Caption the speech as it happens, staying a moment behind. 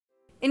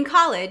In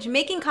college,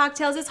 making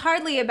cocktails is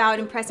hardly about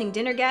impressing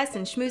dinner guests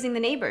and schmoozing the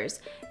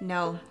neighbors.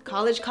 No,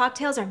 college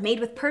cocktails are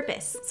made with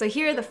purpose. So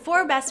here are the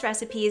 4 best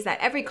recipes that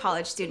every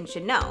college student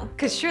should know,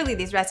 because surely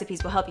these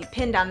recipes will help you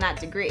pin down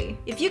that degree.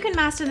 If you can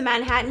master the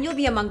Manhattan, you'll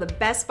be among the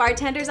best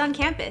bartenders on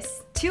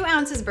campus. 2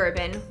 ounces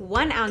bourbon,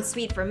 1 ounce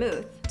sweet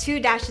vermouth, 2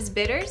 dashes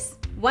bitters,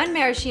 1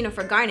 maraschino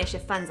for garnish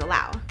if funds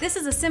allow. This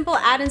is a simple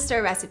add and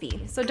stir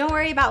recipe, so don't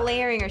worry about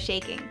layering or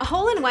shaking. A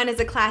hole-in-one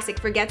is a classic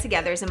for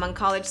get-togethers among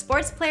college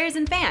sports players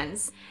and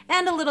fans,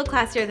 and a little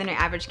classier than your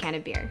average can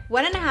of beer.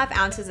 1.5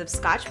 ounces of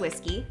Scotch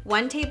whiskey,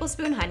 1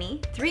 tablespoon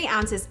honey, 3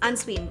 ounces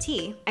unsweetened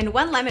tea, and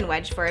 1 lemon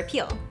wedge for a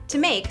peel. To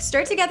make,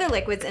 stir together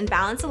liquids and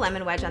balance a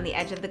lemon wedge on the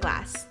edge of the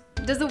glass.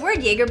 Does the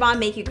word Jaeger bomb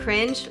make you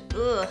cringe?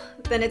 Ugh.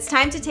 Then it's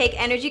time to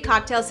take energy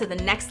cocktails to the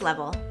next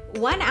level.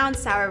 1 ounce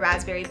sour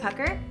raspberry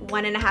pucker,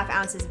 1.5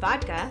 ounces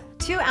vodka,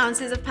 2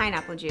 ounces of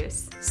pineapple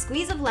juice,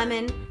 squeeze of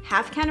lemon,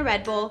 half can of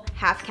Red Bull,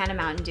 half can of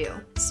Mountain Dew.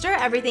 Stir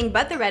everything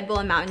but the Red Bull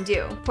and Mountain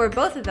Dew. Pour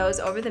both of those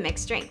over the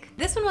mixed drink.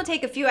 This one will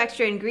take a few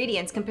extra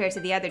ingredients compared to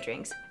the other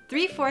drinks.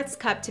 3/4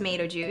 cup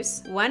tomato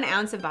juice, 1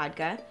 ounce of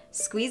vodka,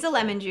 squeeze of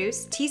lemon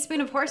juice, teaspoon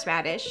of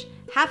horseradish,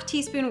 half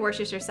teaspoon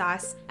Worcestershire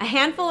sauce, a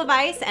handful of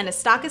ice, and a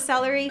stalk of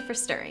celery for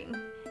stirring.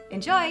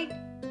 Enjoy!